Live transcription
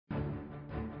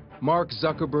Mark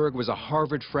Zuckerberg was a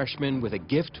Harvard freshman with a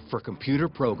gift for computer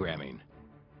programming.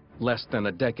 Less than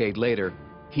a decade later,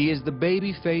 he is the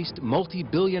baby-faced,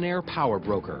 multi-billionaire power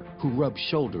broker who rubs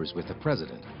shoulders with the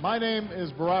president. My name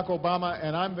is Barack Obama,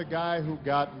 and I'm the guy who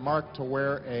got Mark to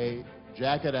wear a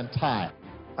jacket and tie.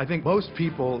 I think most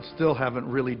people still haven't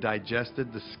really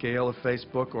digested the scale of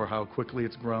Facebook or how quickly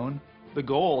it's grown. The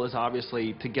goal is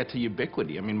obviously to get to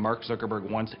ubiquity. I mean, Mark Zuckerberg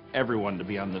wants everyone to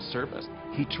be on this service.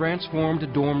 He transformed a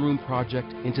dorm room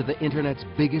project into the Internet's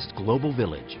biggest global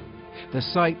village. The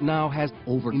site now has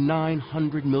over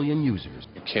 900 million users.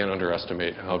 You can't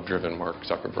underestimate how driven Mark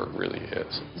Zuckerberg really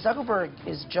is. Zuckerberg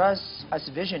is just as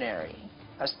visionary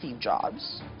as Steve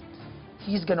Jobs.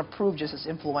 He's going to prove just as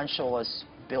influential as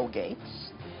Bill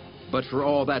Gates. But for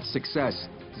all that success,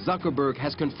 Zuckerberg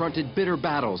has confronted bitter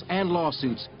battles and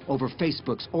lawsuits over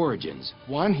Facebook's origins.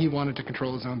 One, he wanted to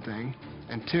control his own thing.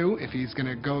 And two, if he's going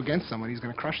to go against someone, he's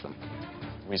going to crush them.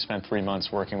 We spent 3 months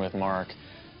working with Mark,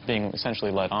 being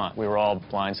essentially led on. We were all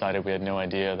blindsided. We had no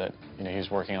idea that he was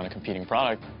working on a competing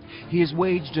product. He has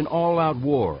waged an all-out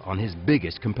war on his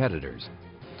biggest competitors.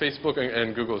 Facebook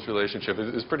and Google's relationship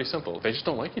is pretty simple. They just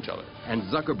don't like each other. And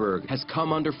Zuckerberg has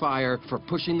come under fire for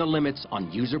pushing the limits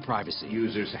on user privacy.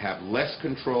 Users have less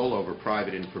control over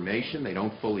private information. They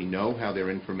don't fully know how their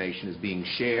information is being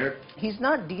shared. He's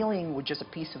not dealing with just a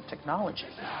piece of technology.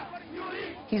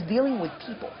 He's dealing with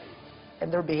people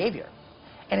and their behavior.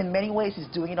 And in many ways, he's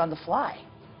doing it on the fly.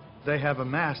 They have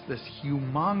amassed this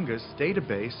humongous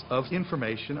database of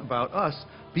information about us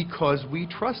because we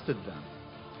trusted them.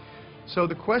 So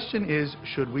the question is,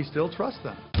 should we still trust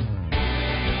them?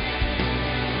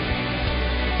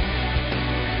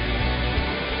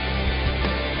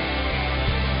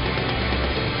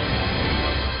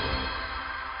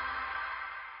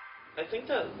 I think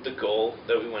that the goal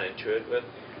that we went into it with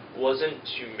wasn't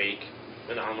to make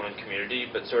an online community,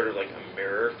 but sort of like a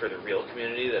mirror for the real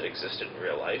community that existed in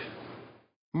real life.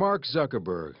 Mark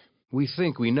Zuckerberg. We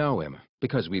think we know him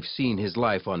because we've seen his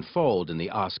life unfold in the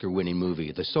Oscar-winning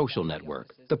movie The Social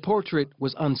Network. The portrait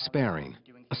was unsparing,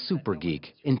 a super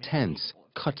geek, intense,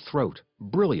 cutthroat,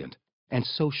 brilliant, and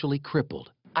socially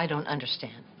crippled. I don't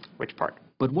understand. Which part?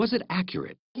 But was it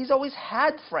accurate? He's always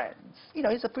had friends.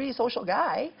 He's a pretty social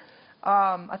guy.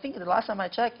 I think the last time I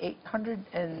checked,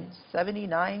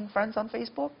 879 friends on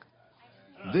Facebook.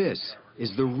 This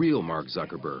is the real Mark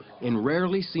Zuckerberg in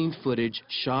rarely seen footage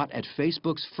shot at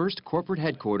Facebook's first corporate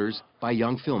headquarters by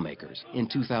young filmmakers in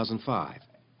 2005.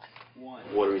 What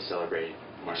are we celebrating,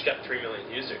 Mark? It's got 3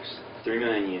 million users. 3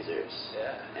 million users.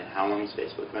 Yeah. And how long has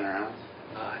Facebook been around?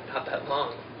 Not that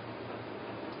long.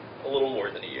 A little more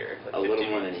than a year. Like a little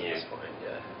more than a year. At this point,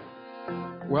 yeah.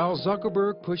 While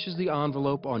Zuckerberg pushes the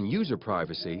envelope on user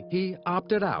privacy, he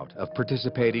opted out of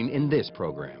participating in this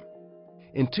program.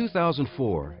 In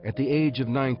 2004, at the age of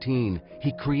 19,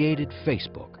 he created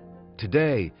Facebook.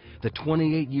 Today, the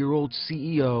 28-year-old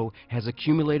CEO has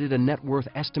accumulated a net worth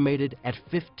estimated at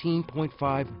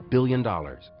 $15.5 billion.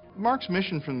 Mark's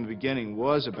mission from the beginning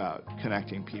was about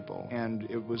connecting people, and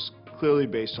it was clearly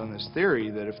based on this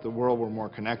theory that if the world were more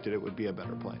connected, it would be a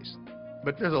better place.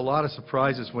 But there's a lot of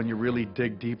surprises when you really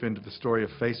dig deep into the story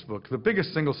of Facebook. The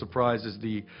biggest single surprise is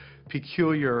the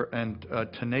peculiar and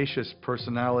tenacious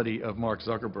personality of Mark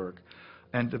Zuckerberg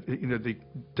and the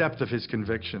depth of his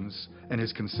convictions and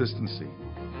his consistency.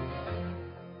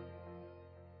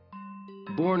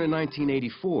 Born in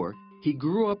 1984, he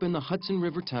grew up in the Hudson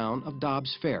River town of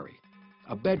Dobbs Ferry,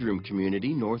 a bedroom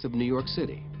community north of New York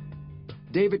City.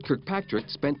 David Kirkpatrick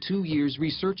spent 2 years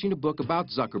researching a book about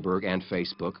Zuckerberg and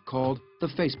Facebook called The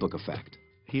Facebook Effect.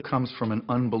 He comes from an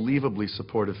unbelievably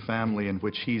supportive family in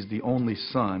which he's the only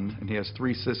son, and he has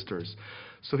 3 sisters.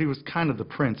 So he was kind of the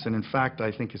prince, and in fact,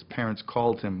 I think his parents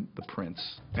called him the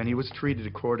prince, and he was treated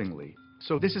accordingly.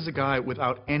 So this is a guy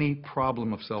without any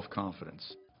problem of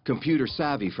self-confidence. Computer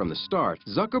savvy from the start,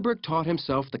 Zuckerberg taught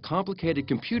himself the complicated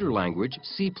computer language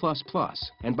C++,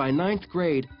 and by 9th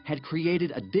grade had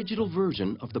created a digital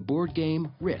version of the board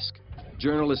game Risk.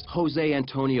 Journalist Jose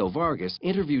Antonio Vargas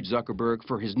interviewed Zuckerberg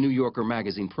for his New Yorker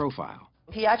magazine profile.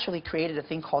 He actually created a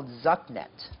thing called Zucknet,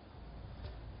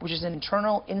 which is an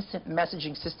internal instant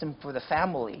messaging system for the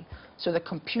family so the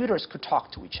computers could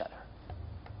talk to each other.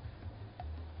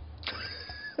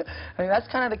 I mean, that's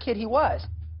kind of the kid he was.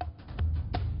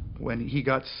 When he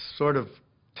got sort of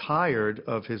tired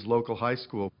of his local high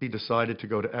school, he decided to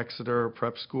go to Exeter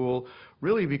prep school,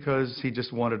 really because he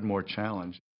just wanted more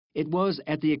challenge. It was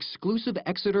at the exclusive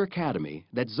Exeter Academy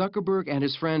that Zuckerberg and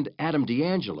his friend Adam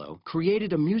D'Angelo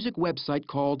created a music website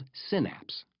called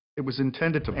Synapse. It was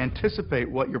intended to anticipate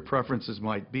what your preferences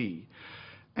might be.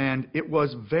 And it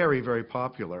was very, very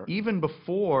popular. Even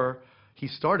before he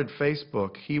started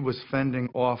Facebook, he was fending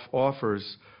off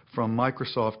offers from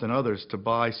Microsoft and others to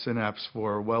buy Synapse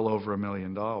for well over $1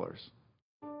 million.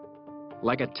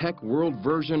 Like a tech world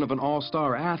version of an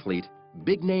all-star athlete,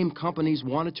 big-name companies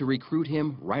wanted to recruit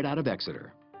him right out of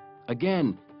Exeter.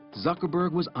 Again,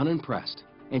 Zuckerberg was unimpressed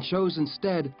and chose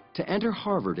instead to enter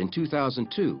Harvard in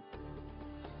 2002,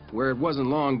 where it wasn't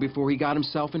long before he got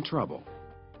himself in trouble.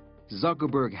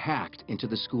 Zuckerberg hacked into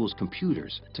the school's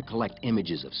computers to collect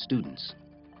images of students.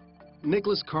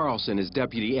 Nicholas Carlson is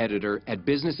deputy editor at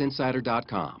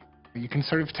BusinessInsider.com. You can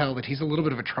sort of tell that he's a little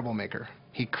bit of a troublemaker.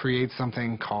 He creates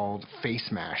something called Face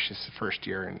Mash his first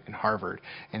year in Harvard,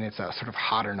 and it's a sort of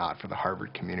hot or not for the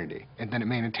Harvard community. And then it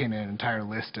maintained an entire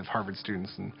list of Harvard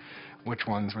students and which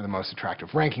ones were the most attractive,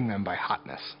 ranking them by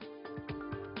hotness.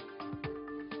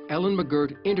 Ellen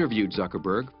McGirt interviewed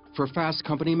Zuckerberg for Fast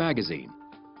Company magazine.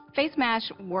 Face Mash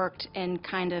worked in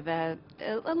kind of a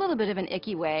little bit of an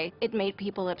icky way. It made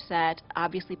people upset.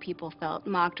 Obviously, people felt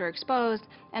mocked or exposed,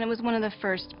 and it was one of the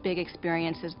first big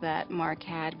experiences that Mark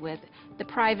had with the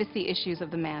privacy issues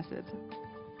of the masses.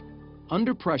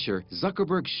 Under pressure,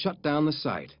 Zuckerberg shut down the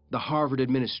site. The Harvard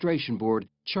Administration Board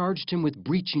charged him with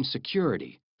breaching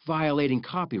security, violating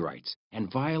copyrights, and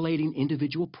violating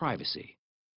individual privacy.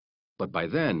 But by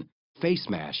then, Face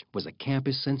Mash was a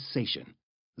campus sensation.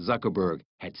 Zuckerberg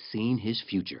had seen his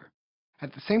future.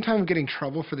 At the same time of getting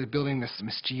trouble for building this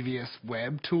mischievous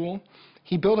web tool,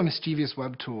 he built a mischievous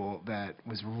web tool that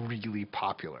was really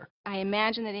popular. I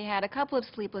imagine that he had a couple of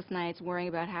sleepless nights worrying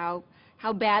about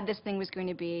how bad this thing was going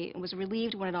to be, and was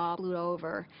relieved when it all blew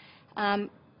over,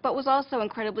 but was also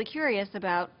incredibly curious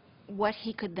about what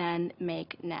he could then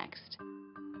make next.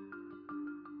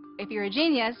 If you're a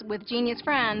genius with genius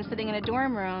friends sitting in a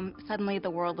dorm room, suddenly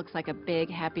the world looks like a big,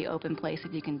 happy, open place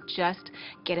if you can just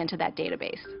get into that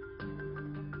database.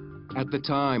 At the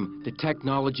time, the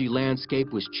technology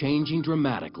landscape was changing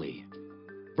dramatically.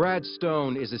 Brad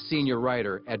Stone is a senior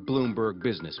writer at Bloomberg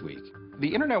Businessweek. The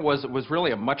internet was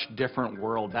really a much different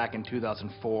world back in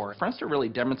 2004. Friendster really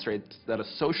demonstrates that a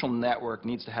social network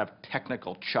needs to have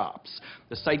technical chops.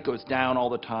 The site goes down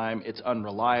all the time, it's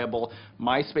unreliable.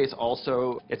 MySpace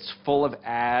also, it's full of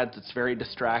ads, it's very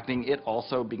distracting. It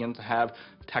also begins to have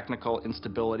technical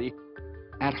instability.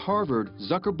 At Harvard,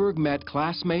 Zuckerberg met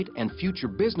classmate and future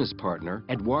business partner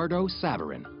Eduardo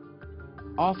Saverin.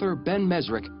 Author Ben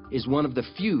Mesrick is one of the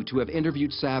few to have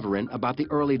interviewed Saverin about the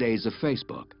early days of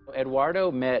Facebook.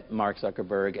 Eduardo met Mark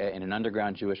Zuckerberg in an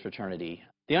underground Jewish fraternity.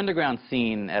 The underground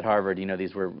scene at Harvard, you know,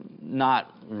 these were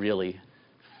not really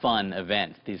fun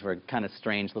events. These were kind of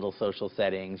strange little social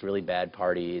settings, really bad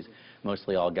parties,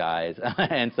 mostly all guys.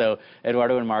 And so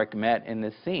Eduardo and Mark met in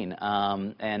this scene,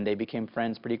 and they became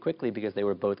friends pretty quickly because they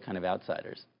were both kind of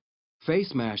outsiders.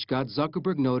 Face Mash got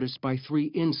Zuckerberg noticed by three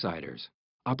insiders: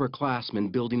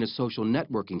 upperclassmen building a social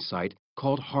networking site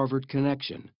called Harvard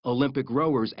Connection, Olympic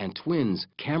rowers and twins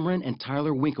Cameron and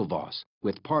Tyler Winklevoss,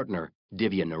 with partner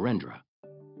Divya Narendra.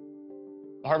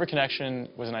 Harvard Connection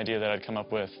was an idea that I'd come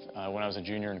up with when I was a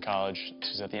junior in college.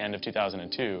 This was at the end of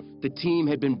 2002. The team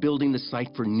had been building the site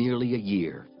for nearly a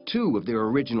year. Two of their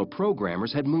original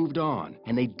programmers had moved on,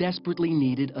 and they desperately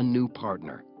needed a new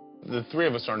partner. The three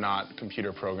of us are not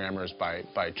computer programmers by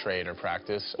trade or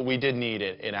practice. We did need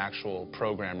an actual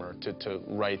programmer to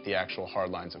write the actual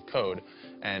hard lines of code,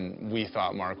 and we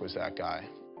thought Mark was that guy.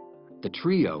 The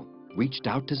trio reached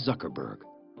out to Zuckerberg.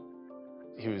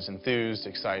 He was enthused,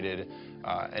 excited,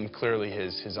 and clearly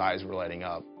his eyes were lighting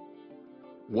up.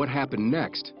 What happened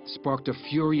next sparked a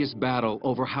furious battle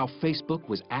over how Facebook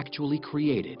was actually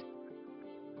created.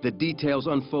 The details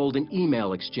unfold in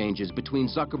email exchanges between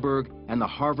Zuckerberg and the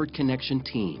Harvard Connection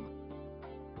team.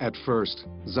 At first,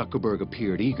 Zuckerberg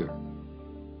appeared eager.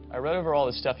 I read over all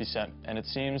the stuff you sent, and it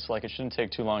seems like it shouldn't take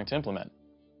too long to implement.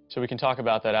 So we can talk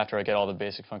about that after I get all the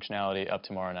basic functionality up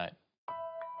tomorrow night.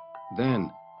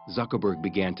 Then, Zuckerberg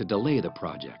began to delay the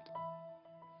project.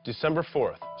 December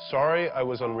 4th. Sorry I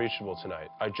was unreachable tonight.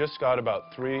 I just got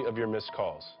about 3 of your missed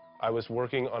calls. I was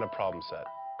working on a problem set.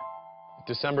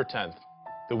 December 10th.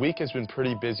 The week has been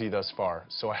pretty busy thus far,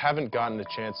 so I haven't gotten a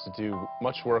chance to do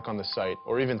much work on the site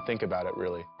or even think about it,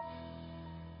 really.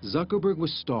 Zuckerberg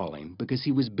was stalling because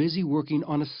he was busy working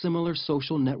on a similar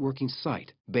social networking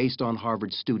site based on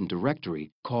Harvard's student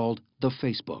directory called The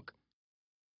Facebook.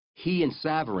 He and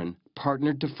Saverin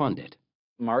partnered to fund it.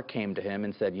 Mark came to him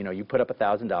and said, you know, you put up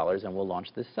 $1,000 and we'll launch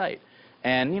this site.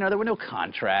 And, you know, there were no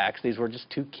contracts. These were just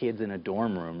two kids in a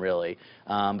dorm room, really.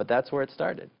 But that's where it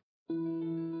started.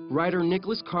 Writer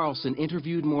Nicholas Carlson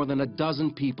interviewed more than a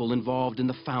dozen people involved in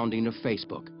the founding of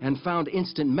Facebook and found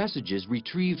instant messages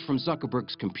retrieved from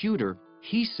Zuckerberg's computer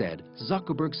he said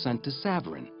Zuckerberg sent to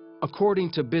Saverin.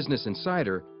 According to Business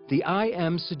Insider, the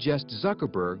IM suggests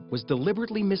Zuckerberg was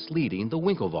deliberately misleading the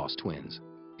Winklevoss twins.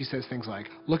 He says things like,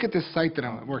 look at this site that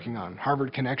I'm working on,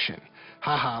 Harvard Connection.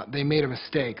 Haha, they made a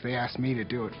mistake. They asked me to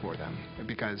do it for them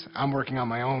because I'm working on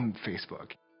my own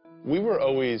Facebook. We were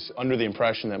always under the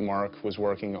impression that Mark was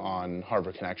working on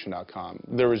HarvardConnection.com.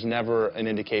 There was never an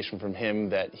indication from him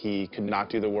that he could not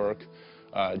do the work,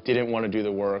 didn't want to do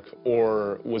the work,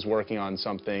 or was working on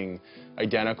something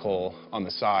identical on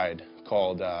the side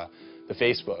called the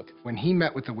Facebook. When he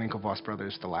met with the Winklevoss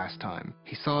brothers the last time,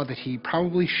 he saw that he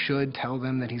probably should tell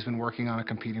them that he's been working on a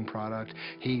competing product.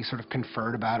 He sort of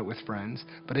conferred about it with friends.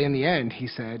 But in the end, he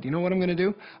said, you know what I'm going to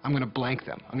do? I'm going to blank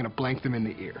them. I'm going to blank them in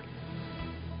the ear.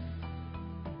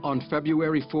 On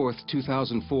February 4th,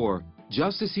 2004,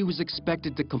 just as he was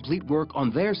expected to complete work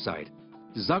on their site,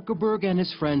 Zuckerberg and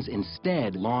his friends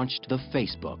instead launched the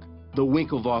Facebook. The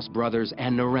Winklevoss brothers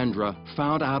and Narendra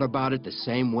found out about it the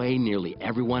same way nearly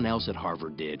everyone else at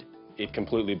Harvard did. It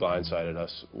completely blindsided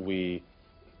us. We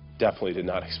definitely did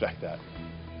not expect that.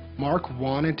 Mark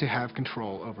wanted to have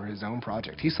control over his own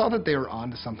project. He saw that they were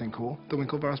onto something cool, the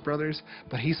Winklevoss brothers,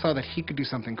 but he saw that he could do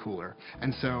something cooler.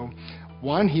 And so,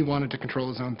 one, he wanted to control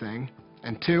his own thing,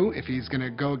 and two, if he's going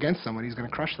to go against someone, he's going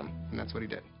to crush them. And that's what he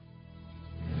did.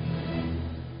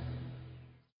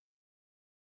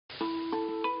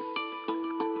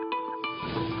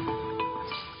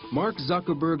 Mark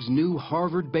Zuckerberg's new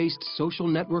Harvard-based social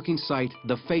networking site,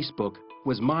 the Facebook,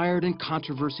 was mired in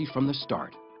controversy from the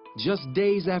start. Just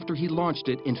days after he launched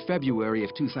it in February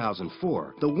of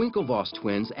 2004, the Winklevoss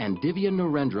twins and Divya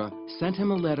Narendra sent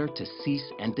him a letter to cease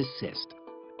and desist.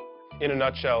 In a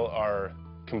nutshell, our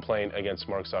complaint against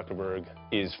Mark Zuckerberg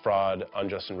is fraud,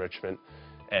 unjust enrichment,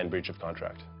 and breach of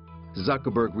contract.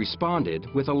 Zuckerberg responded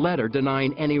with a letter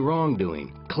denying any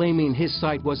wrongdoing, claiming his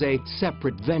site was a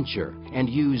separate venture and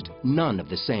used none of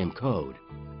the same code.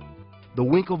 The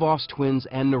Winklevoss twins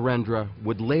and Narendra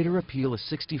would later appeal a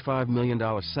 $65 million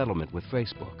settlement with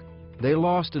Facebook. They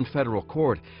lost in federal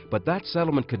court, but that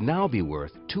settlement could now be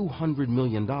worth $200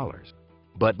 million.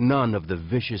 But none of the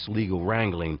vicious legal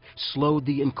wrangling slowed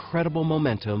the incredible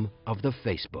momentum of the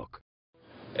Facebook.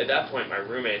 At that point, my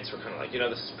roommates were kind of like, you know,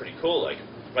 this is pretty cool. Like,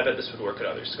 I bet this would work at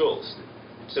other schools.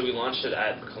 So we launched it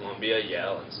at Columbia,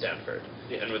 Yale, and Stanford.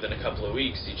 And within a couple of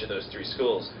weeks, each of those three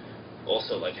schools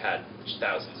also like had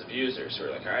thousands of users who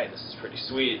were like, all right, this is pretty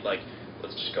sweet. Like,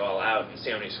 let's just go all out and see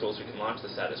how many schools we can launch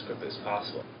this at as quickly as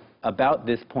possible. About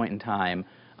this point in time,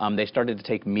 they started to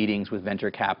take meetings with venture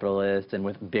capitalists and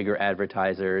with bigger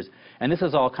advertisers. And this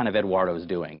is all kind of Eduardo's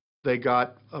doing. They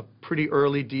got a pretty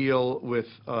early deal with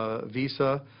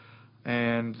Visa,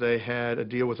 and they had a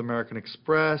deal with American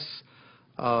Express.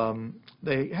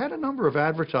 They had a number of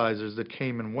advertisers that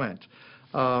came and went.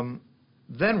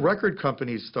 Then record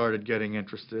companies started getting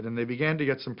interested, and they began to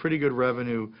get some pretty good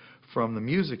revenue from the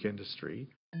music industry.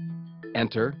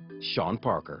 Enter Sean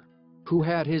Parker, who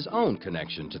had his own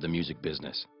connection to the music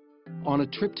business. On a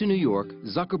trip to New York,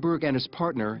 Zuckerberg and his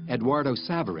partner, Eduardo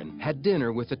Saverin, had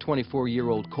dinner with the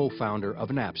 24-year-old co-founder of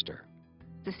Napster.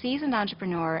 The seasoned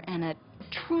entrepreneur and a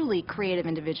truly creative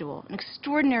individual, an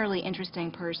extraordinarily interesting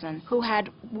person who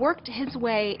had worked his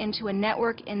way into a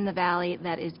network in the Valley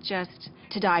that is just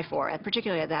to die for,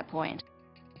 particularly at that point.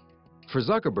 For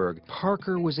Zuckerberg,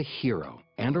 Parker was a hero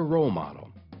and a role model.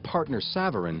 Partner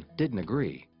Saverin didn't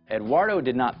agree. Eduardo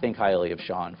did not think highly of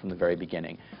Sean from the very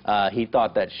beginning. He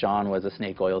thought that Sean was a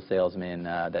snake oil salesman,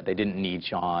 that they didn't need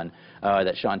Sean,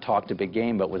 that Sean talked a big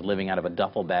game but was living out of a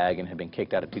duffel bag and had been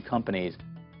kicked out of 2 companies.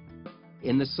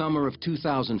 In the summer of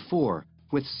 2004,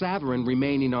 with Saverin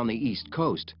remaining on the East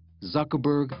Coast,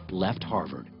 Zuckerberg left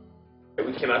Harvard.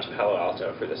 We came out to Palo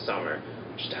Alto for the summer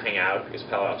just to hang out because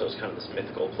Palo Alto is kind of this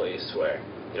mythical place where,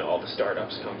 you know, all the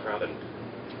startups come from, and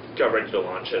got ready to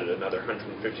launch it at another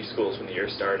 150 schools when the year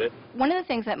started. One of the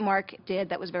things that Mark did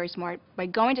that was very smart by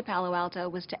going to Palo Alto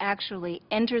was to actually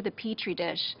enter the petri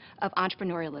dish of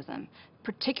entrepreneurialism,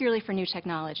 particularly for new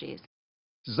technologies.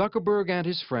 Zuckerberg and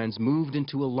his friends moved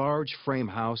into a large frame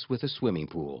house with a swimming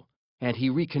pool, and he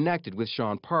reconnected with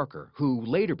Sean Parker, who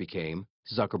later became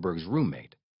Zuckerberg's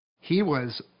roommate. He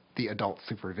was the adult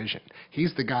supervision.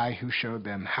 He's the guy who showed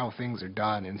them how things are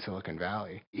done in Silicon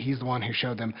Valley. He's the one who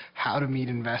showed them how to meet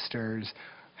investors,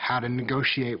 how to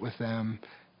negotiate with them,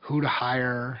 who to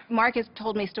hire. Mark has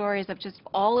told me stories of just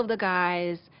all of the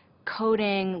guys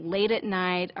coding late at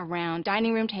night around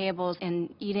dining room tables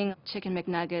and eating chicken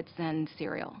McNuggets and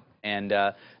cereal. And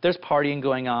there's partying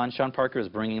going on. Sean Parker is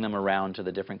bringing them around to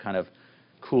the different kind of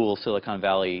cool Silicon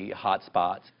Valley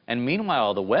hotspots. And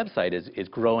meanwhile, the website is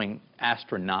growing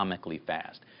astronomically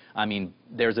fast. I mean,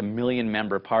 there's a 1 million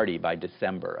member party by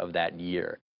December of that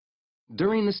year.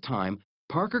 During this time,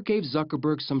 Parker gave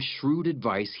Zuckerberg some shrewd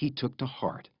advice he took to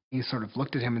heart. He sort of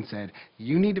looked at him and said,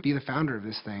 you need to be the founder of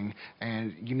this thing,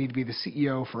 and you need to be the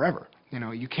CEO forever. You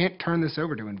know, you can't turn this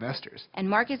over to investors. And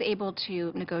Mark is able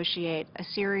to negotiate a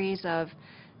series of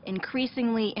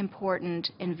increasingly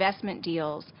important investment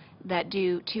deals that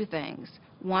do two things.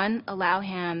 One, allow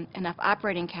him enough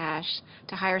operating cash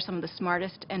to hire some of the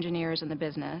smartest engineers in the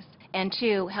business, and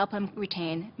two, help him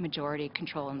retain majority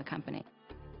control in the company.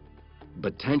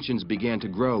 But tensions began to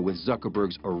grow with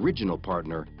Zuckerberg's original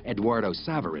partner, Eduardo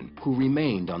Saverin, who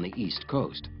remained on the East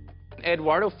Coast.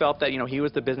 Eduardo felt that, he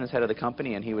was the business head of the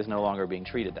company and he was no longer being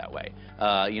treated that way.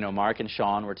 Mark and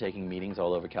Sean were taking meetings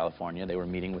all over California. They were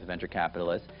meeting with venture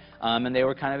capitalists, and they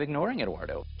were kind of ignoring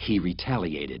Eduardo. He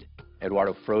retaliated.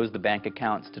 Eduardo froze the bank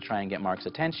accounts to try and get Mark's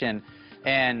attention,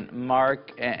 and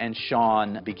Mark and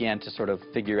Sean began to sort of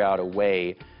figure out a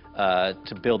way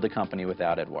to build the company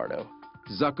without Eduardo.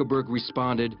 Zuckerberg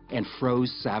responded and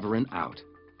froze Saverin out.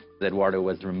 Eduardo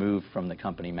was removed from the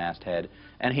company masthead,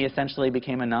 and he essentially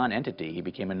became a non-entity. He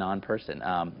became a non-person.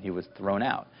 He was thrown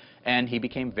out, and he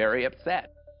became very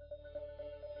upset.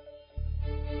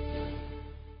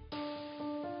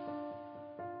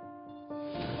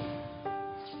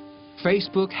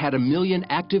 Facebook had 1 million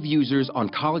active users on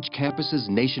college campuses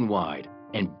nationwide,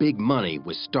 and big money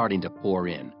was starting to pour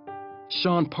in.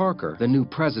 Sean Parker, the new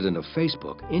president of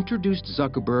Facebook, introduced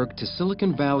Zuckerberg to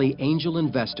Silicon Valley angel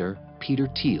investor Peter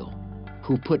Thiel,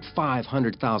 who put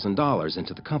 $500,000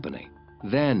 into the company.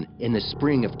 Then, in the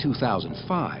spring of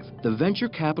 2005, the venture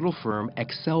capital firm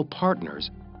Excel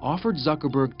Partners offered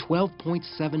Zuckerberg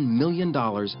 $12.7 million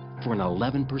for an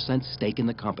 11% stake in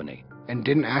the company. And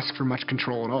didn't ask for much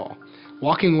control at all.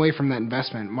 Walking away from that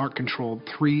investment, Mark controlled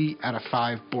 3 out of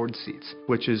 5 board seats.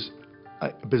 Which is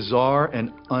a bizarre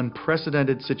and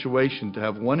unprecedented situation to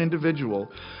have one individual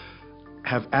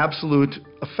have absolute,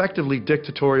 effectively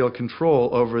dictatorial control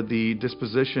over the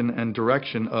disposition and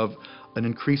direction of an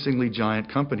increasingly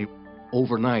giant company.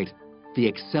 Overnight, the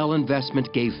Excel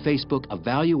investment gave Facebook a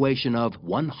valuation of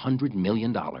 $100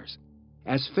 million.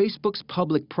 As Facebook's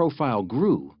public profile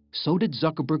grew, so did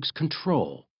Zuckerberg's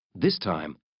control. This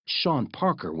time, Sean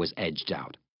Parker was edged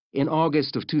out. In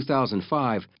August of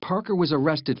 2005, Parker was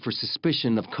arrested for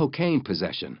suspicion of cocaine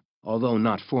possession. Although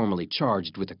not formally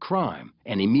charged with a crime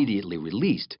and immediately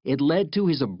released, it led to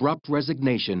his abrupt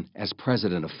resignation as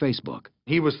president of Facebook.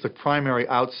 He was the primary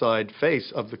outside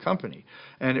face of the company,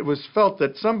 and it was felt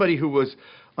that somebody who was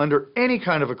under any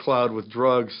kind of a cloud with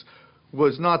drugs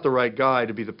was not the right guy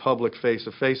to be the public face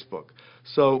of Facebook.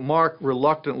 So Mark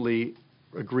reluctantly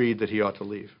agreed that he ought to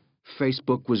leave.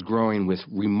 Facebook was growing with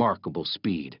remarkable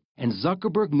speed, and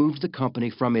Zuckerberg moved the company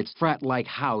from its frat-like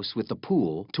house with the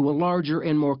pool to a larger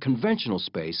and more conventional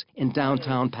space in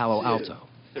downtown Palo Alto.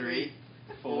 3,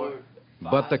 4,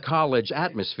 5, but the college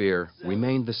atmosphere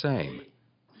remained the same.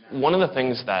 One of the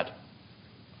things that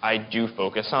I do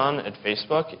focus on at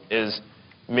Facebook is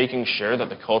making sure that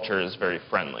the culture is very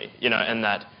friendly, and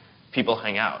that people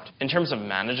hang out. In terms of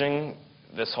managing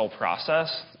this whole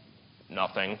process,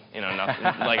 nothing, nothing.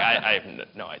 Like, I have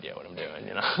no idea what I'm doing,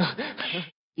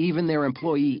 Even their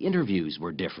employee interviews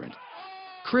were different.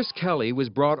 Chris Kelly was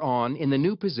brought on in the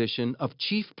new position of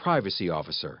Chief Privacy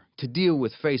Officer to deal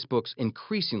with Facebook's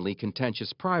increasingly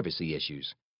contentious privacy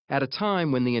issues, at a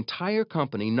time when the entire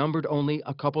company numbered only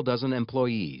a couple dozen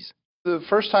employees. The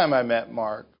first time I met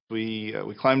Mark, we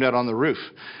climbed out on the roof,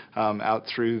 out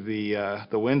through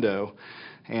the window,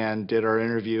 and did our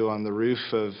interview on the roof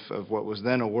of what was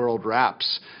then a World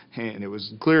Wraps. And it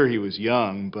was clear he was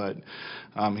young, but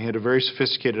he had a very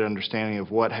sophisticated understanding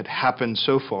of what had happened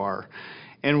so far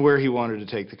and where he wanted to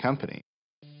take the company.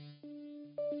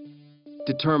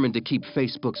 Determined to keep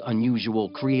Facebook's unusual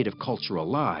creative culture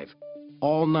alive,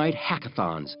 all-night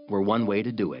hackathons were one way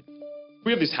to do it.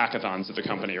 We have these hackathons at the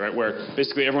company, right, where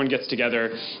basically everyone gets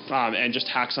together and just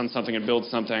hacks on something and builds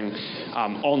something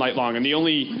all night long. And the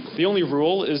only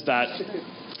rule is that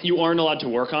you aren't allowed to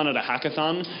work on at a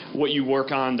hackathon what you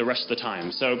work on the rest of the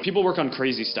time. So people work on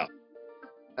crazy stuff.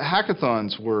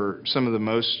 Hackathons were some of the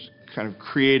most kind of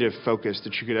creative focus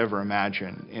that you could ever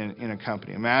imagine in a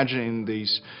company. Imagining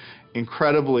these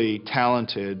incredibly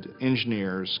talented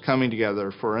engineers coming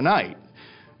together for a night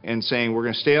and saying, we're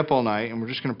going to stay up all night and we're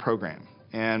just going to program.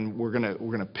 And we're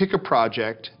going to pick a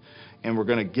project and we're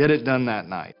going to get it done that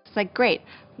night. It's like, great,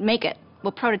 make it.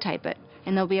 We'll prototype it.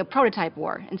 And there'll be a prototype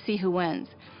war and see who wins.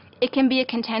 it can be a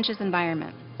contentious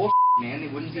environment. Bull man,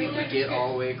 they wouldn't be able to get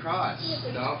all the way across.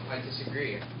 No, I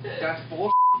disagree. That's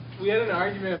bull. We had an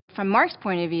argument. From Mark's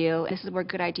point of view, this is where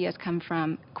good ideas come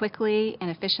from quickly and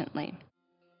efficiently.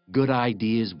 Good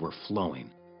ideas were flowing.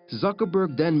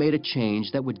 Zuckerberg then made a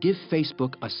change that would give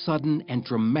Facebook a sudden and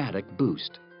dramatic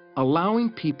boost, allowing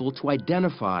people to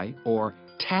identify or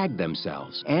tag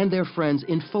themselves and their friends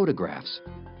in photographs.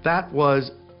 That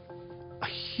was a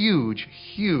huge,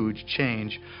 huge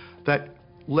change that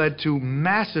led to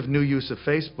massive new use of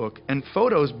Facebook, and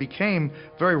photos became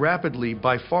very rapidly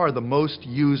by far the most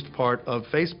used part of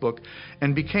Facebook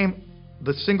and became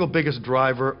the single biggest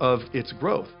driver of its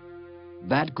growth.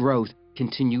 That growth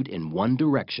continued in one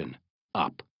direction,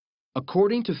 up.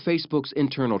 According to Facebook's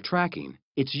internal tracking,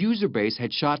 its user base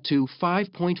had shot to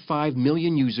 5.5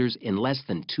 million users in less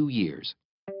than 2 years.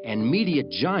 And media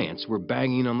giants were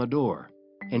banging on the door.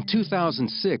 In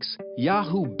 2006,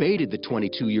 Yahoo baited the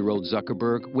 22-year-old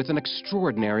Zuckerberg with an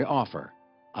extraordinary offer,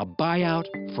 a buyout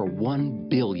for $1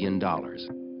 billion.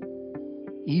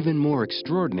 Even more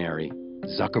extraordinary,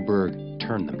 Zuckerberg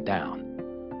turned them down.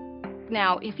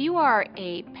 Now, if you are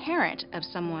a parent of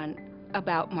someone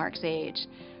about Mark's age,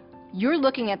 you're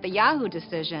looking at the Yahoo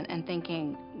decision and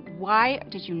thinking, why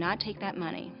did you not take that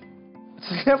money?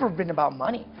 It's never been about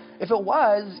money. If it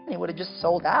was, it would have just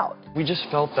sold out. We just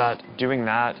felt that doing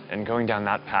that and going down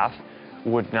that path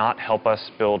would not help us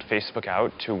build Facebook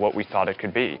out to what we thought it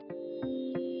could be.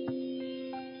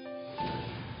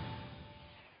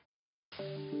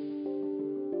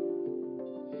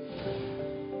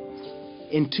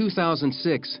 In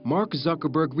 2006, Mark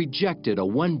Zuckerberg rejected a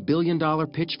 $1 billion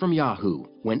pitch from Yahoo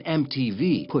when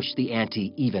MTV pushed the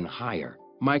ante even higher.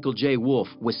 Michael J. Wolf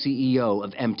was CEO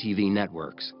of MTV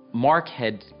Networks. Mark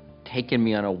had taken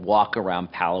me on a walk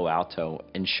around Palo Alto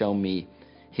and shown me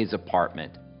his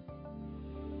apartment.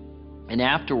 And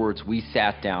afterwards, we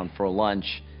sat down for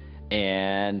lunch,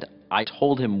 and I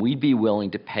told him we'd be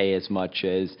willing to pay as much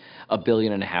as $1.5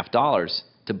 billion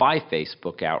to buy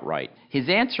Facebook outright. His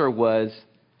answer was,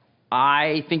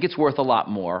 I think it's worth a lot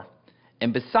more.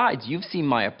 And besides, you've seen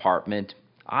my apartment.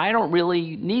 I don't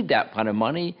really need that kind of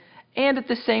money. And at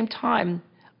the same time,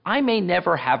 I may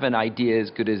never have an idea as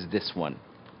good as this one.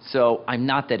 So I'm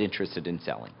not that interested in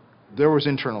selling. There was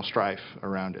internal strife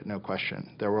around it, no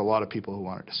question. There were a lot of people who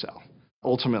wanted to sell.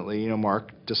 Ultimately,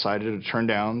 Mark decided to turn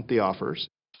down the offers.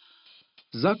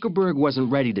 Zuckerberg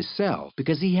wasn't ready to sell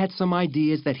because he had some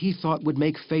ideas that he thought would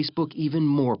make Facebook even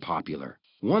more popular.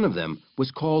 One of them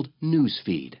was called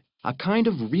Newsfeed, a kind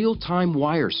of real-time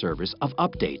wire service of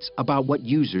updates about what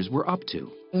users were up to.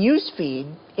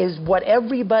 Newsfeed is what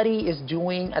everybody is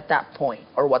doing at that point,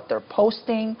 or what they're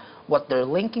posting, what they're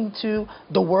linking to,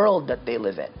 the world that they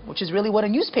live in, which is really what a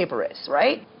newspaper is,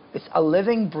 right? It's a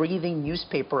living, breathing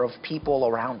newspaper of people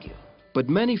around you. But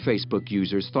many Facebook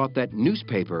users thought that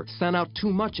newspaper sent out too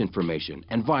much information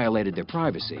and violated their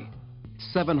privacy.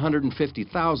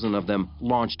 750,000 of them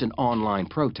launched an online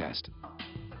protest.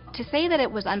 To say that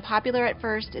it was unpopular at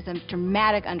first is a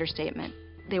dramatic understatement.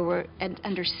 They were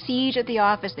under siege at the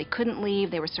office. They couldn't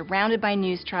leave. They were surrounded by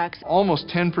news trucks. Almost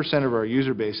 10% of our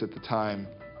user base at the time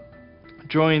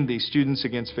joined the Students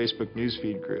Against Facebook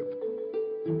Newsfeed group.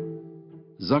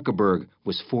 Zuckerberg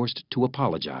was forced to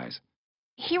apologize.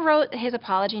 He wrote his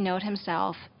apology note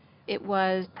himself. It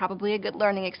was probably a good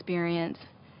learning experience.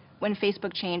 When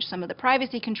Facebook changed some of the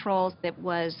privacy controls, it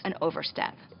was an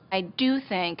overstep. I do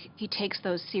think he takes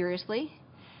those seriously,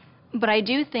 but I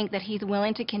do think that he's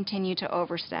willing to continue to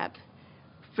overstep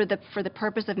for the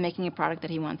purpose of making a product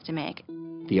that he wants to make.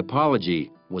 The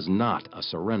apology was not a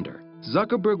surrender.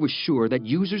 Zuckerberg was sure that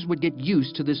users would get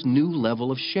used to this new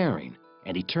level of sharing,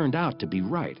 and he turned out to be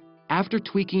right. After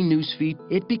tweaking Newsfeed,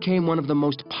 it became one of the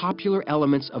most popular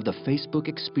elements of the Facebook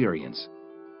experience.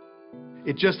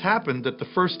 It just happened that the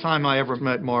first time I ever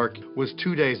met Mark was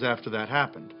 2 days after that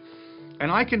happened. And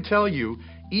I can tell you,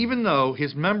 even though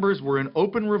his members were in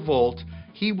open revolt,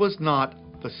 he was not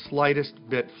the slightest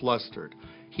bit flustered.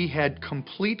 He had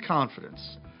complete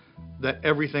confidence that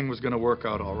everything was going to work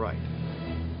out all right.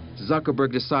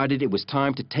 Zuckerberg decided it was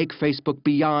time to take Facebook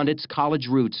beyond its college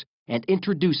roots and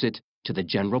introduce it to the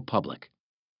general public.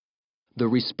 The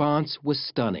response was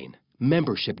stunning.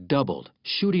 Membership doubled,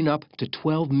 shooting up to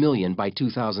 12 million by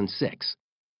 2006.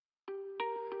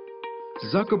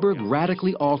 Zuckerberg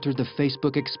radically altered the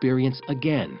Facebook experience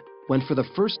again when for the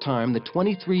first time the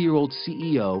 23-year-old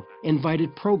CEO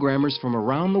invited programmers from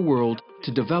around the world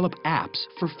to develop apps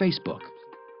for Facebook.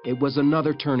 It was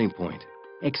another turning point,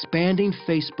 expanding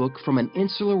Facebook from an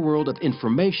insular world of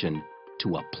information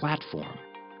to a platform.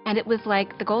 And it was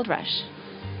like the gold rush.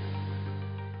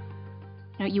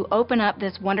 You open up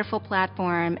this wonderful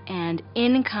platform and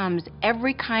in comes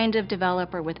every kind of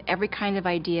developer with every kind of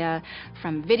idea,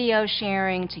 from video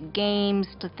sharing to games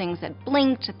to things that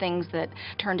blink to things that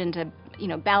turned into,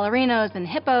 ballerinos and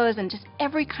hippos and just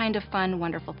every kind of fun,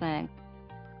 wonderful thing.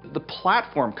 The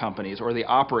platform companies or the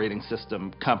operating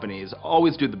system companies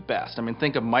always do the best. I mean,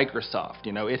 think of Microsoft.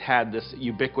 It had this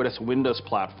ubiquitous Windows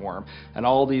platform, and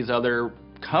all these other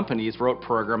companies wrote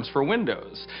programs for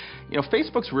Windows.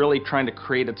 Facebook's really trying to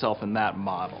create itself in that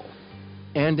model.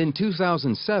 And in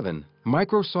 2007,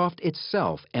 Microsoft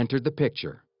itself entered the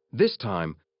picture, this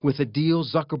time with a deal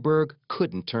Zuckerberg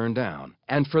couldn't turn down.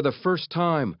 And for the first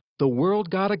time, the world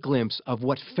got a glimpse of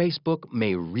what Facebook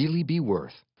may really be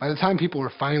worth. By the time people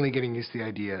were finally getting used to the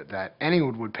idea that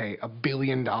anyone would pay $1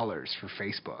 billion for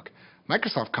Facebook,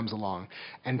 Microsoft comes along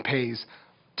and pays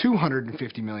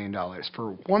 $250 million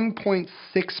for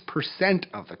 1.6%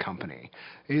 of the company.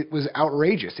 It was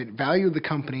outrageous. It valued the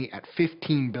company at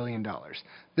 $15 billion.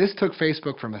 This took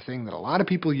Facebook from a thing that a lot of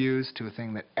people use to a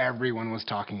thing that everyone was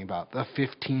talking about, the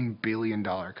 $15 billion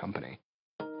company.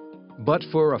 But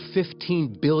for a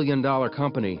 $15 billion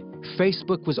company,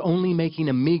 Facebook was only making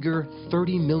a meager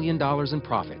 $30 million in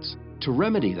profits. To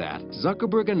remedy that,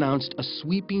 Zuckerberg announced a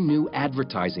sweeping new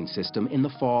advertising system in the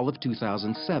fall of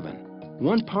 2007.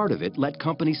 One part of it let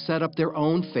companies set up their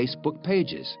own Facebook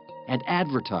pages and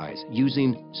advertise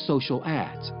using social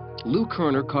ads. Lou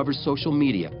Kerner covers social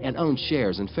media and owns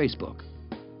shares in Facebook.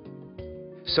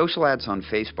 Social ads on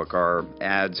Facebook are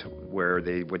ads where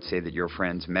they would say that your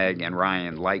friends Meg and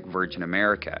Ryan like Virgin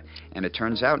America. And it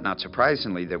turns out, not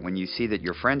surprisingly, that when you see that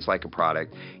your friends like a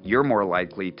product, you're more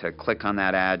likely to click on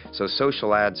that ad. So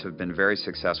social ads have been very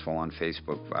successful on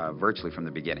Facebook virtually from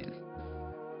the beginning.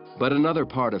 But another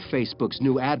part of Facebook's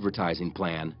new advertising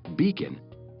plan, Beacon,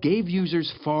 gave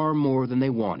users far more than they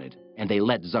wanted, and they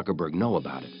let Zuckerberg know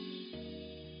about it.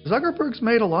 Zuckerberg's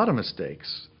made a lot of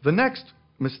mistakes. The next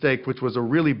mistake, which was a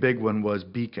really big one, was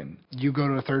Beacon. You go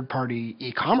to a third-party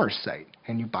e-commerce site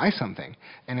and you buy something,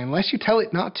 and unless you tell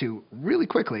it not to, really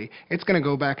quickly, it's going to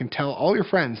go back and tell all your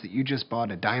friends that you just bought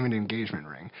a diamond engagement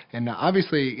ring. And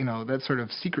obviously, that sort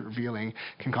of secret revealing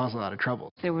can cause a lot of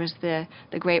trouble. There was the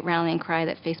great rallying cry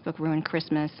that Facebook ruined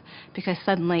Christmas because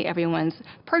suddenly everyone's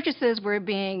purchases were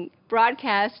being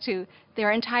broadcast to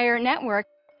their entire network.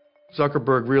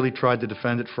 Zuckerberg really tried to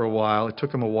defend it for a while. It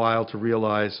took him a while to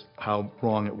realize how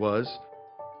wrong it was.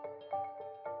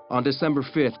 On December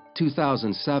 5th,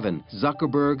 2007,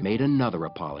 Zuckerberg made another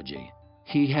apology.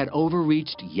 He had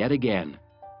overreached yet again.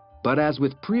 But as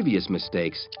with previous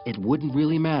mistakes, it wouldn't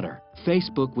really matter.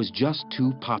 Facebook was just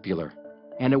too popular.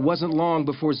 And it wasn't long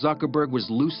before Zuckerberg was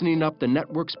loosening up the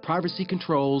network's privacy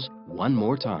controls one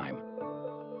more time.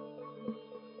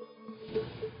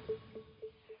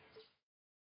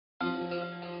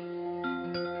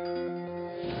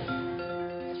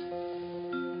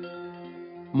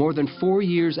 More than 4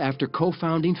 years after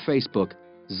co-founding Facebook,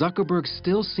 Zuckerberg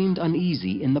still seemed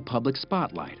uneasy in the public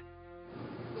spotlight.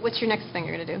 What's your next thing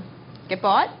you're going to do? Get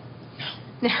bought?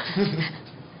 No.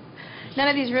 None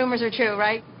of these rumors are true,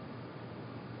 right?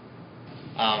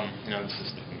 This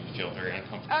is making me feel very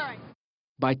uncomfortable. All right.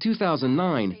 By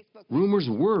 2009, rumors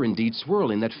were indeed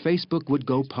swirling that Facebook would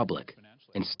go public.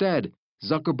 Instead,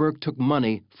 Zuckerberg took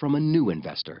money from a new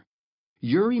investor.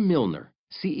 Yuri Milner,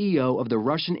 CEO of the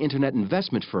Russian internet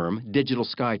investment firm Digital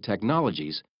Sky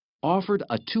Technologies, offered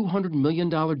a $200 million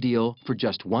deal for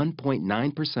just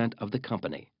 1.9% of the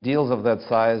company. Deals of that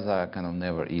size are kind of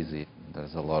never easy.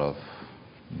 There's a lot of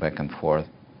back and forth.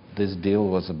 This deal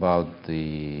was about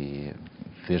the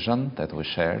vision that we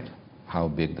shared, how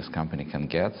big this company can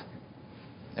get.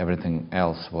 Everything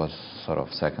else was sort of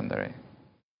secondary.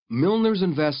 Milner's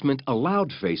investment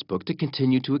allowed Facebook to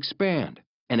continue to expand,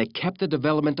 and it kept the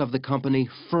development of the company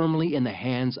firmly in the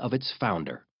hands of its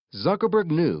founder. Zuckerberg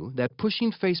knew that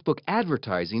pushing Facebook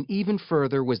advertising even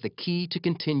further was the key to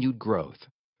continued growth.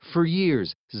 For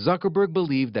years, Zuckerberg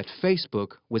believed that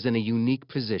Facebook was in a unique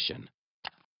position.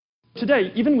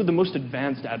 Today, even with the most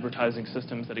advanced advertising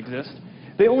systems that exist,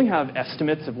 they only have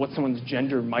estimates of what someone's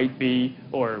gender might be,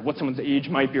 or what someone's age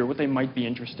might be, or what they might be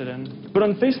interested in. But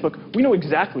on Facebook, we know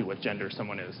exactly what gender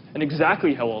someone is, and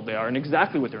exactly how old they are, and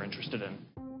exactly what they're interested in.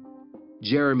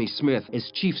 Jeremy Smith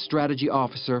is Chief Strategy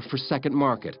Officer for Second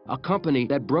Market, a company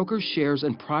that brokers shares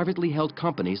in privately held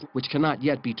companies which cannot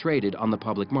yet be traded on the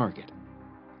public market.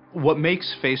 What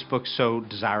makes Facebook so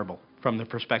desirable from the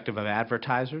perspective of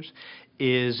advertisers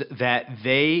is that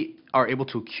they are able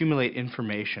to accumulate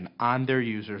information on their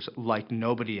users like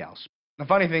nobody else. The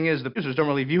funny thing is, the users don't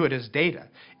really view it as data.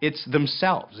 It's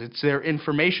themselves. It's their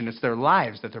information. It's their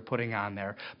lives that they're putting on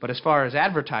there. But as far as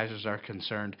advertisers are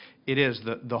concerned, it is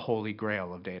the holy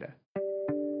grail of data.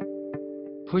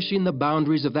 Pushing the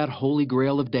boundaries of that holy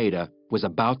grail of data was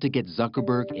about to get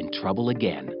Zuckerberg in trouble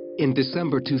again. In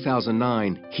December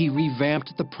 2009, he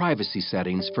revamped the privacy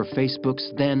settings for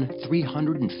Facebook's then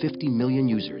 350 million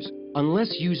users.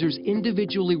 Unless users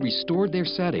individually restored their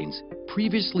settings,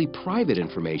 previously private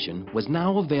information was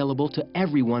now available to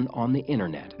everyone on the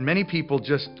internet. Many people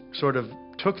just sort of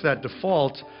took that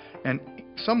default and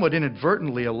somewhat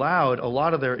inadvertently allowed a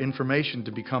lot of their information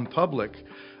to become public.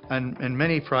 And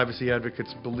many privacy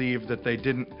advocates believe that they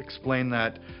didn't explain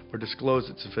that or disclose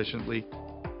it sufficiently.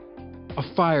 A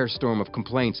firestorm of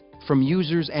complaints from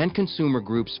users and consumer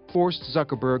groups forced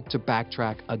Zuckerberg to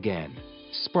backtrack again,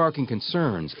 sparking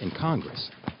concerns in Congress.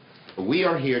 We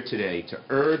are here today to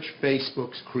urge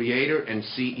Facebook's creator and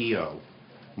CEO,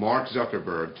 Mark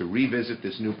Zuckerberg, to revisit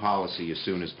this new policy as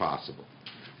soon as possible.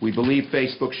 We believe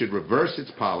Facebook should reverse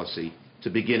its policy to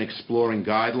begin exploring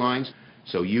guidelines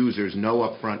so users know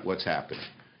upfront what's happening.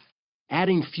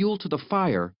 Adding fuel to the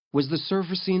fire was the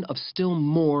surfacing of still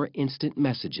more instant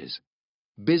messages.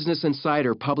 Business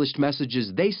Insider published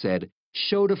messages they said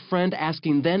showed a friend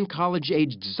asking then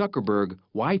college-aged Zuckerberg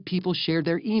why people shared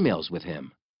their emails with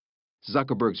him.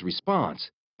 Zuckerberg's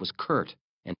response was curt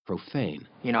and profane.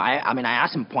 You know, I mean, I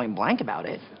asked him point blank about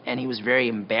it, and he was very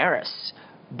embarrassed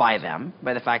by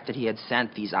the fact that he had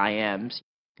sent these IMs.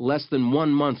 Less than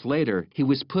 1 month later, he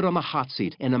was put on the hot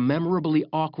seat in a memorably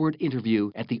awkward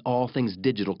interview at the All Things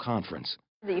Digital conference.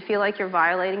 Do you feel like you're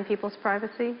violating people's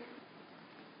privacy?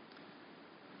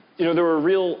 You know, there were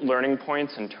real learning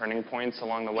points and turning points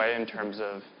along the way in terms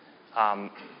of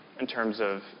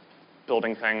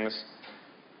building things.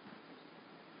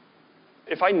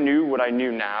 If I knew what I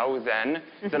knew now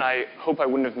then I hope I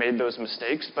wouldn't have made those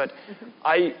mistakes. But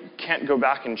I can't go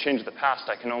back and change the past.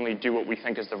 I can only do what we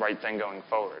think is the right thing going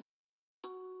forward.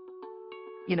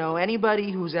 You know,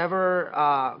 anybody who's ever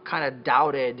kind of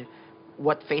doubted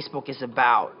what Facebook is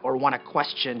about or want to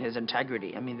question his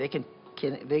integrity, I mean, they can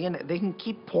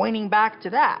keep pointing back to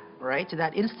that, right? To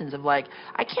that instance of like,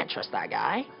 I can't trust that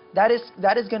guy. That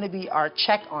is going to be our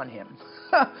check on him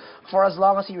for as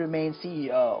long as he remains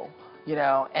CEO, you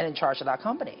know, and in charge of that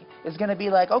company. It's going to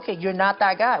be like, okay, you're not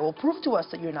that guy. Well, prove to us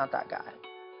that you're not that guy.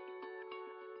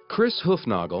 Chris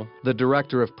Hufnagel, the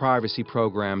director of privacy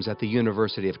programs at the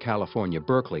University of California,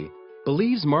 Berkeley,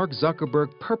 believes Mark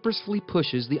Zuckerberg purposefully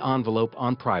pushes the envelope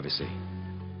on privacy.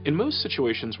 In most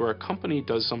situations where a company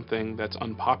does something that's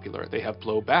unpopular, they have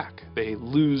blowback. They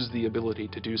lose the ability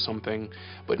to do something.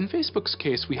 But in Facebook's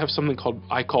case, we have something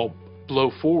I call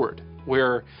blow forward,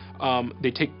 where they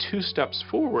take 2 steps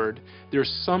forward,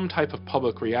 there's some type of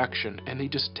public reaction, and they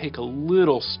just take a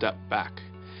little step back.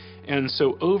 And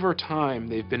so over time,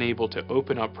 they've been able to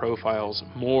open up profiles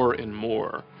more and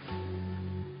more.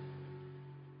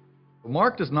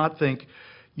 Mark does not think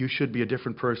you should be a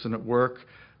different person at work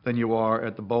than you are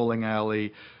at the bowling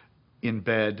alley, in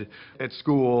bed, at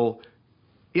school.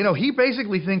 You know, he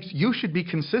basically thinks you should be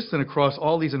consistent across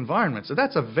all these environments. So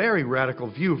that's a very radical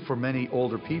view for many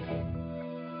older people.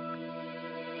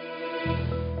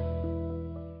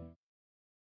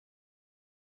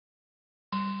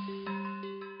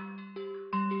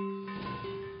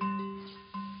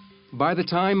 By the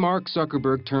time Mark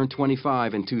Zuckerberg turned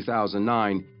 25 in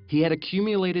 2009, he had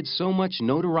accumulated so much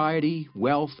notoriety,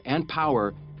 wealth, and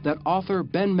power that author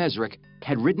Ben Mesrick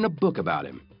had written a book about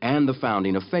him and the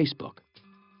founding of Facebook.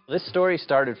 This story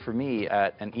started for me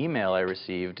at an email I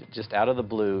received just out of the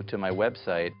blue to my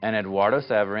website, and Eduardo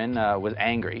Saverin was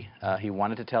angry. He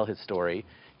wanted to tell his story.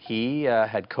 He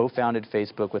had co-founded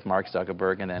Facebook with Mark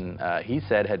Zuckerberg, and then he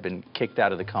said had been kicked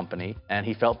out of the company, and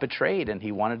he felt betrayed, and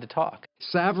he wanted to talk.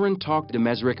 Saverin talked to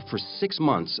Mesrick for 6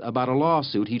 months about a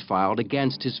lawsuit he'd filed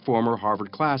against his former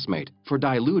Harvard classmate for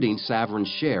diluting Saverin's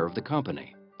share of the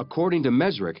company. According to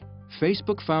Mesrick,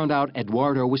 Facebook found out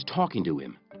Eduardo was talking to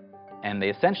him. And they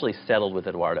essentially settled with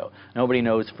Eduardo. Nobody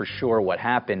knows for sure what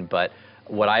happened, but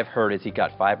what I've heard is he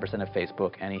got 5% of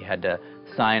Facebook, and he had to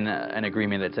sign an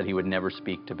agreement that said he would never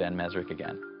speak to Ben Mesrick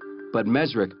again. But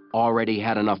Mesrick already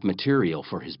had enough material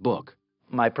for his book.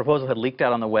 My proposal had leaked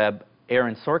out on the web.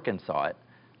 Aaron Sorkin saw it.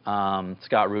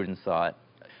 Scott Rudin saw it.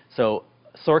 So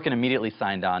Sorkin immediately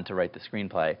signed on to write the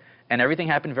screenplay, and everything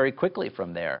happened very quickly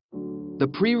from there. The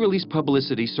pre-release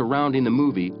publicity surrounding the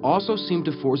movie also seemed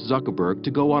to force Zuckerberg to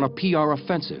go on a PR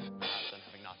offensive.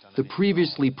 The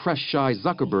previously press-shy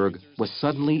Zuckerberg was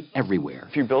suddenly everywhere.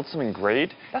 If you build something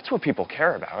great, that's what people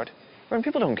care about. When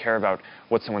people don't care about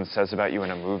what someone says about you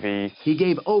in a movie. He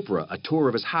gave Oprah a tour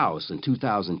of his house in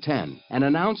 2010 and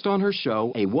announced on her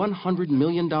show a $100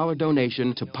 million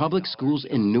donation to public schools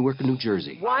in Newark, New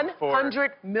Jersey.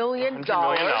 $100 million. $100 million.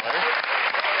 Yo,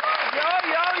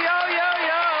 yo, yo, yo,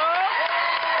 yo.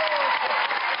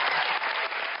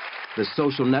 The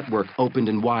social network opened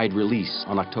in wide release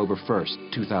on October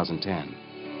 1st, 2010.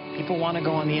 People want to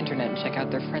go on the internet and check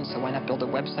out their friends, so why not build a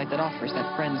website that offers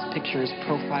that friends, pictures,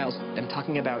 profiles? I'm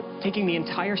talking about taking the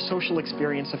entire social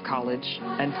experience of college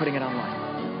and putting it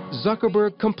online.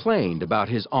 Zuckerberg complained about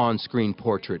his on-screen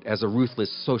portrait as a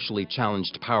ruthless, socially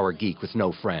challenged power geek with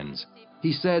no friends.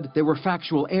 He said there were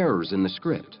factual errors in the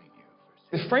script.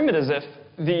 They frame it as if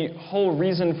the whole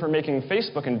reason for making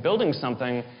Facebook and building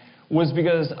something was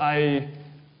because I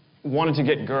wanted to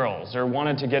get girls or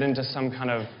wanted to get into some kind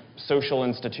of social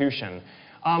institution.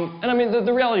 And I mean,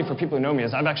 the reality for people who know me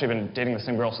is I've actually been dating the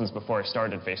same girl since before I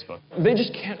started Facebook. They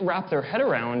just can't wrap their head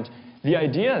around the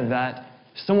idea that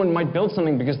someone might build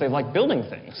something because they like building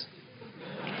things.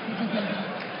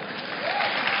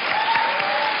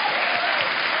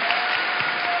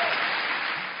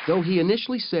 Though he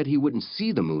initially said he wouldn't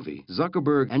see the movie,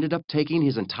 Zuckerberg ended up taking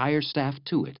his entire staff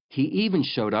to it. He even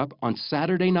showed up on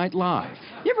Saturday Night Live.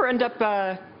 You ever end up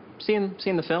seeing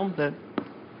the film, the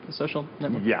Social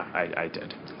Network? Yeah, I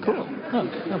did. Cool.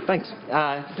 Oh, thanks.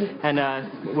 And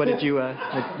what did you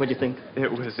think? It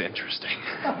was interesting.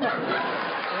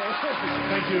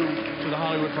 Thank you to the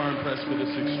Hollywood Foreign Press for this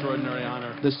extraordinary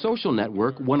honor. The Social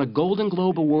Network won a Golden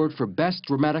Globe Award for Best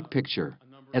Dramatic Picture,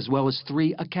 as well as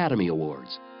 3 Academy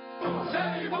Awards.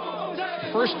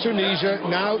 First Tunisia,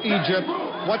 now Egypt.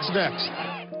 What's next?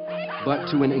 But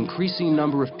to an increasing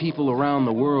number of people around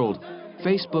the world,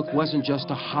 Facebook wasn't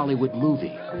just a Hollywood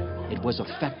movie. It was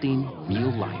affecting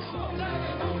real life.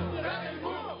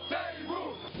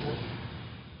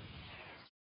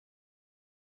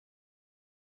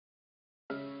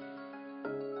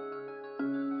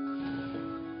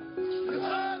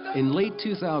 In late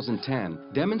 2010,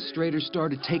 demonstrators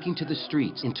started taking to the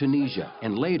streets in Tunisia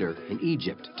and later in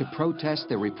Egypt to protest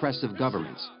their repressive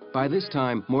governments. By this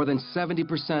time, more than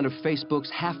 70% of Facebook's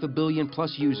 500 million+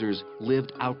 users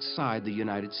lived outside the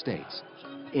United States.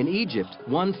 In Egypt,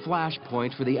 one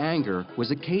flashpoint for the anger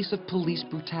was a case of police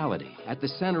brutality. At the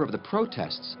center of the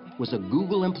protests was a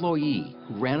Google employee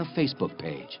who ran a Facebook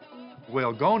page.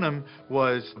 Wael Ghonim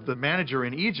was the manager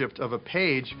in Egypt of a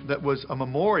page that was a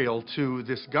memorial to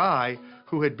this guy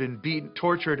who had been beaten,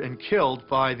 tortured, and killed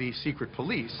by the secret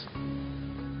police.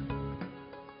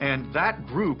 And that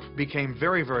group became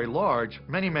very, very large,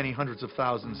 many, many hundreds of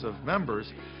thousands of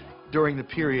members during the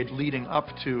period leading up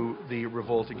to the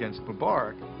revolt against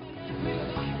Mubarak.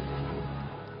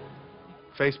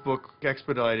 Facebook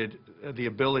expedited the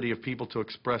ability of people to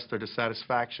express their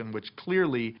dissatisfaction, which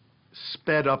clearly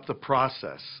sped up the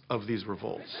process of these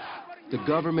revolts. The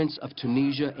governments of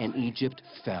Tunisia and Egypt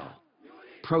fell.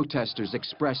 Protesters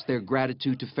expressed their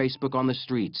gratitude to Facebook on the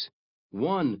streets.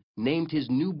 One named his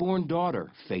newborn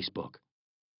daughter Facebook.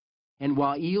 And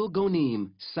Wael Ghonim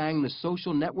sang the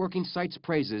social networking site's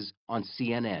praises on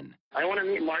CNN. I want to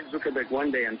meet Mark Zuckerberg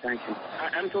one day and thank him.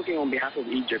 I'm talking on behalf of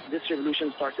Egypt. This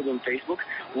revolution started on Facebook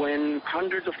when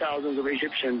hundreds of thousands of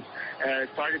Egyptians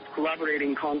started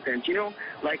collaborating content. You know,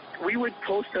 like we would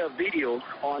post a video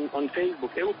on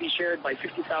Facebook. It would be shared by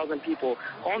 50,000 people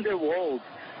on their walls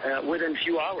within a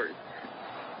few hours.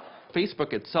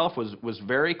 Facebook itself was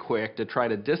very quick to try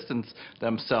to distance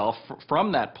themselves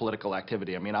from that political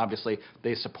activity. I mean, obviously,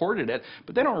 they supported it,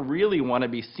 but they don't really want to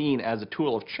be seen as a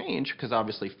tool of change because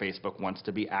obviously Facebook wants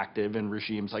to be active in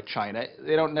regimes like China.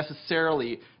 They don't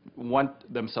necessarily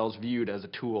want themselves viewed as a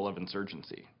tool of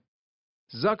insurgency.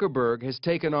 Zuckerberg has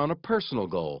taken on a personal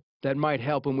goal that might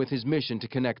help him with his mission to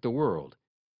connect the world.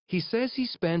 He says he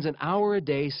spends an hour a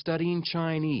day studying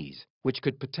Chinese, which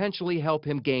could potentially help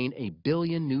him gain 1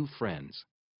 billion new friends.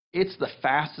 It's the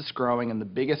fastest growing and the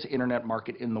biggest internet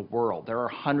market in the world. There are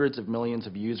hundreds of millions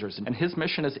of users, and his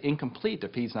mission is incomplete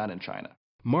if he's not in China.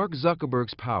 Mark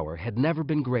Zuckerberg's power had never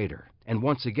been greater, and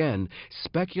once again,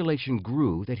 speculation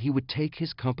grew that he would take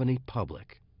his company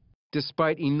public.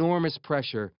 Despite enormous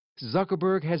pressure,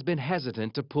 Zuckerberg has been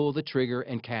hesitant to pull the trigger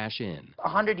and cash in.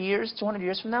 100 years, 200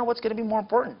 years from now, what's going to be more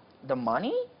important? The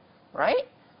money, right?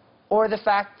 Or the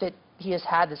fact that he has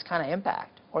had this kind of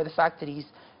impact? Or the fact that he's,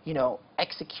 you know,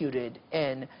 executed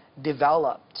and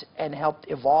developed and helped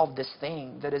evolve this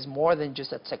thing that is more than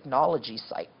just a technology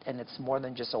site and it's more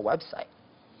than just a website.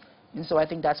 And so I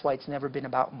think that's why it's never been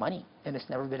about money and it's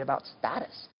never been about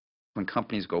status. When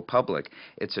companies go public,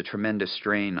 it's a tremendous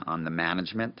strain on the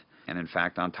management. And in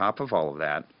fact, on top of all of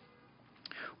that,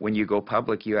 When you go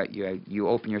public, you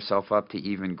open yourself up to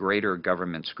even greater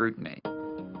government scrutiny.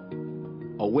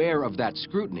 Aware of that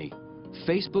scrutiny,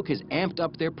 Facebook has amped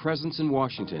up their presence in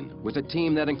Washington with a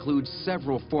team that includes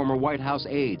several former White House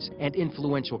aides and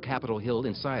influential Capitol Hill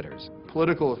insiders.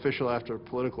 Political official after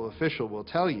political official will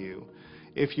tell you,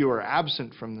 if you are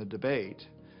absent from the debate,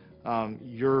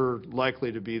 you're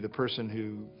likely to be the person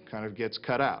who kind of gets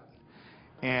cut out.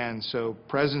 And so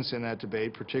presence in that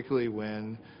debate, particularly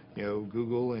when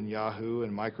Google and Yahoo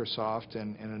and Microsoft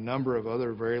and a number of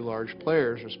other very large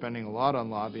players are spending a lot on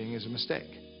lobbying, is a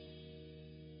mistake.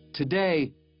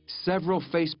 Today, several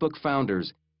Facebook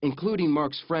founders, including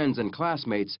Mark's friends and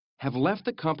classmates, have left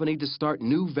the company to start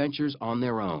new ventures on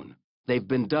their own. They've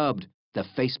been dubbed the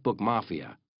Facebook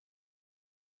Mafia.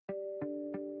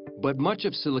 But much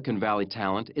of Silicon Valley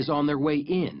talent is on their way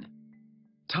in.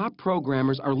 Top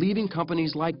programmers are leaving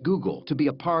companies like Google to be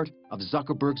a part of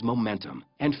Zuckerberg's momentum.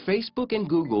 And Facebook and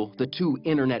Google, the two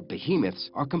internet behemoths,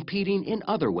 are competing in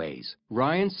other ways.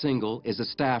 Ryan Singal is a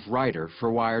staff writer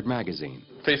for Wired magazine.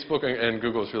 Facebook and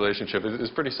Google's relationship is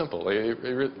pretty simple.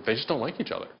 They just don't like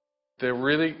each other. They're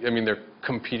really, they're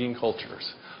competing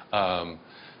cultures.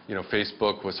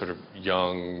 Facebook was sort of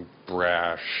young,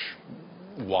 brash,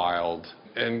 wild,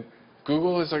 and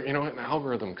Google is like, an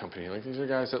algorithm company. Like, these are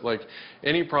guys that, like,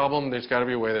 any problem, there's got to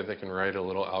be a way that they can write a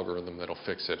little algorithm that'll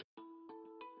fix it.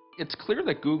 It's clear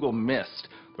that Google missed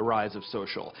the rise of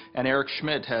social, and Eric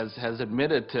Schmidt has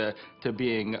admitted to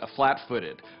being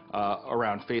flat-footed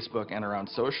around Facebook and around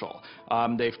social.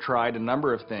 They've tried a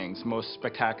number of things, most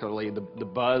spectacularly the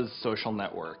Buzz social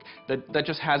network. That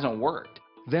just hasn't worked.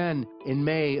 Then, in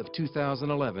May of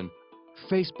 2011,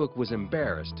 Facebook was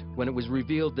embarrassed when it was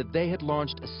revealed that they had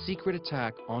launched a secret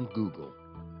attack on Google.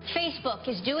 Facebook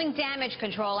is doing damage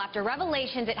control after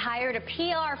revelations it hired a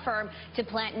PR firm to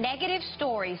plant negative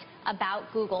stories about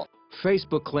Google.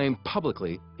 Facebook claimed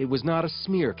publicly it was not a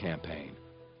smear campaign,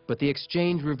 but the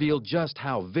exchange revealed just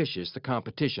how vicious the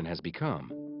competition has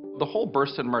become. The whole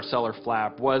Burstyn Marsteller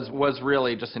flap was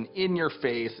really just an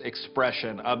in-your-face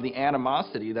expression of the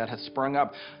animosity that has sprung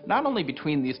up not only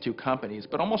between these two companies,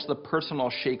 but almost the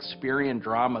personal Shakespearean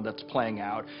drama that's playing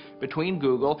out between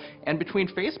Google and between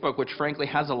Facebook, which frankly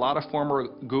has a lot of former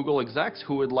Google execs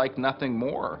who would like nothing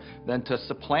more than to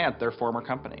supplant their former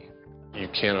company. You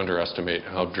can't underestimate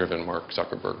how driven Mark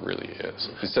Zuckerberg really is.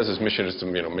 He says his mission is to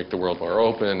make the world more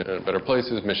open and a better place.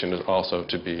 His mission is also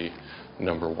to be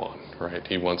 #1, right?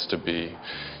 He wants to be,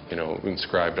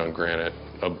 inscribed on granite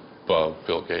above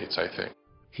Bill Gates, I think.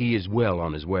 He is well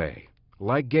on his way.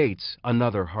 Like Gates,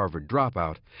 another Harvard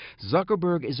dropout,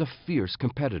 Zuckerberg is a fierce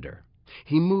competitor.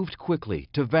 He moved quickly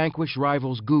to vanquish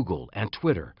rivals Google and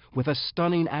Twitter with a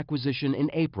stunning acquisition in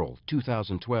April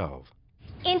 2012.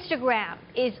 Instagram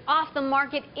is off the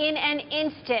market in an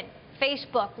instant.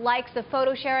 Facebook likes the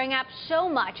photo sharing app so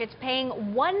much it's paying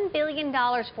 $1 billion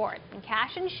for it in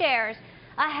cash and shares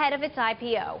ahead of its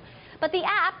IPO. But the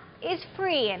app is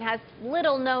free and has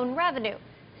little known revenue.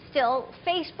 Still,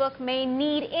 Facebook may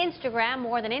need Instagram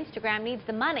more than Instagram needs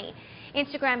the money.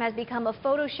 Instagram has become a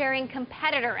photo-sharing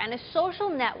competitor and a social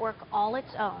network all its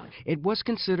own. It was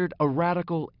considered a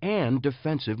radical and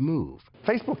defensive move.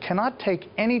 Facebook cannot take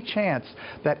any chance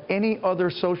that any other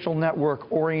social network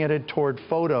oriented toward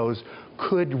photos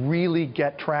could really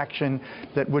get traction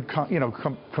that would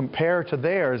compare to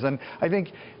theirs. And I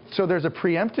think, so there's a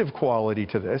preemptive quality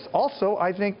to this. Also,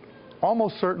 I think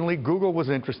almost certainly Google was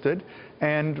interested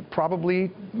and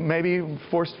probably maybe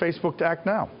forced Facebook to act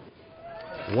now.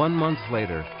 1 month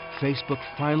later, Facebook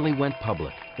finally went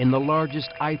public in the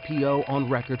largest IPO on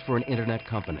record for an internet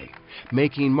company,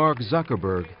 making Mark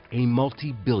Zuckerberg a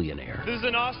multi-billionaire. This is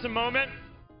an awesome moment.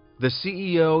 The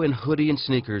CEO in hoodie and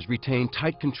sneakers retained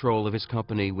tight control of his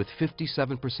company with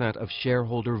 57% of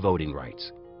shareholder voting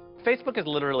rights. Facebook has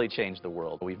literally changed the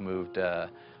world. We've moved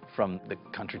from the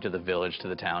country to the village to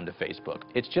the town to Facebook.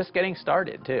 It's just getting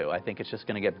started, too. I think it's just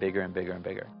going to get bigger and bigger and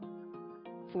bigger.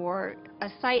 For a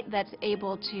site that's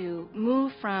able to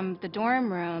move from the dorm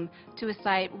room to a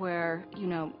site where,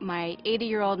 my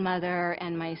 80-year-old mother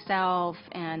and myself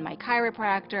and my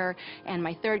chiropractor and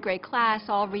my third grade class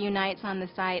all reunites on the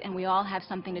site and we all have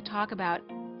something to talk about,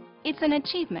 it's an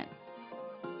achievement.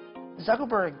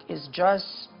 Zuckerberg is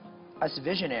just as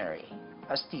visionary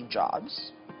as Steve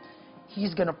Jobs.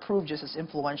 He's going to prove just as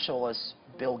influential as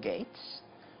Bill Gates.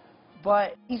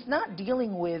 But he's not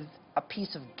dealing with a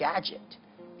piece of gadget.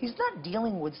 He's not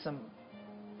dealing with some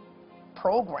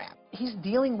program. He's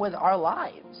dealing with our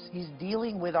lives. He's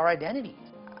dealing with our identities.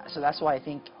 So that's why I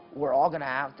think we're all going to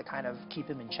have to kind of keep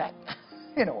him in check,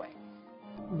 in a way.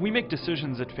 We make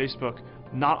decisions at Facebook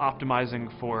not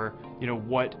optimizing for,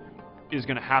 what is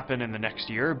going to happen in the next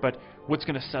year, but what's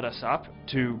going to set us up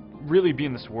to really be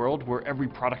in this world where every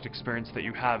product experience that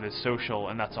you have is social,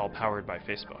 and that's all powered by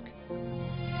Facebook.